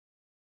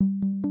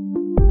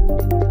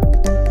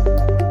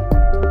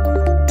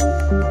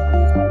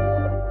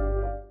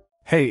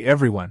Hey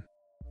everyone!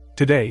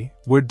 Today,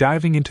 we're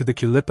diving into the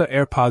CULIPPA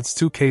AirPods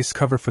 2 case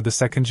cover for the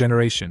second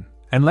generation,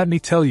 and let me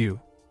tell you,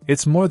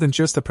 it's more than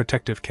just a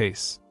protective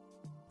case.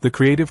 The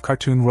creative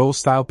cartoon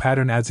roll-style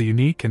pattern adds a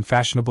unique and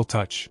fashionable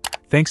touch,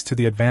 thanks to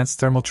the advanced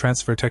thermal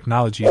transfer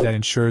technology that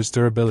ensures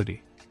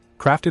durability.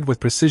 Crafted with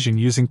precision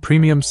using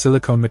premium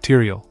silicone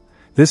material,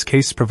 this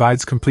case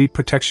provides complete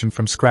protection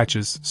from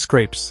scratches,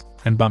 scrapes,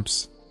 and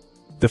bumps.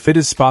 The fit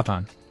is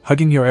spot-on,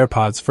 hugging your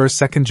AirPods first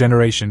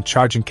second-generation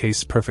charging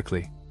case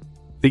perfectly.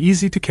 The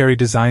easy-to-carry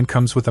design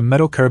comes with a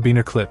metal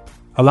carabiner clip,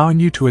 allowing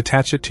you to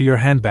attach it to your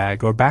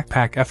handbag or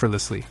backpack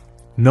effortlessly.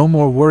 No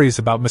more worries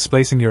about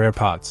misplacing your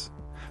AirPods.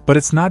 But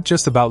it's not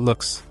just about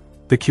looks.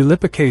 The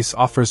CULIPPA case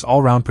offers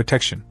all-round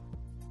protection.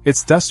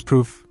 It's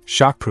dust-proof,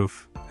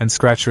 shock-proof, and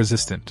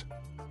scratch-resistant.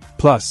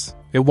 Plus,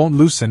 it won't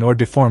loosen or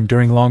deform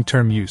during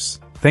long-term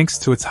use, thanks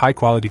to its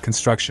high-quality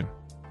construction.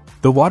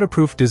 The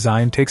waterproof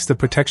design takes the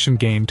protection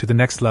game to the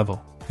next level,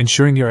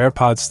 ensuring your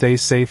AirPods stay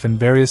safe in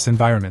various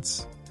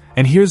environments.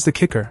 And here's the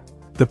kicker,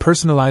 the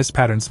personalized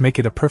patterns make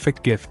it a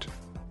perfect gift.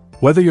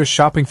 Whether you're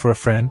shopping for a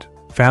friend,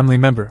 family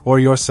member, or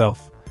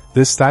yourself,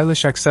 this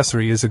stylish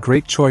accessory is a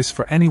great choice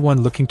for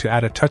anyone looking to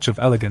add a touch of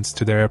elegance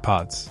to their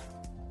AirPods.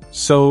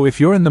 So if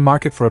you're in the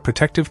market for a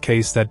protective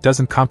case that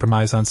doesn't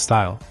compromise on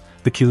style,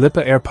 the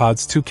CULIPPA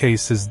AirPods 2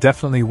 case is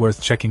definitely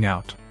worth checking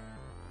out.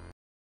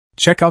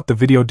 Check out the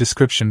video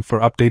description for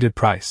updated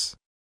price.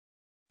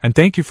 And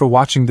thank you for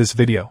watching this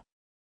video.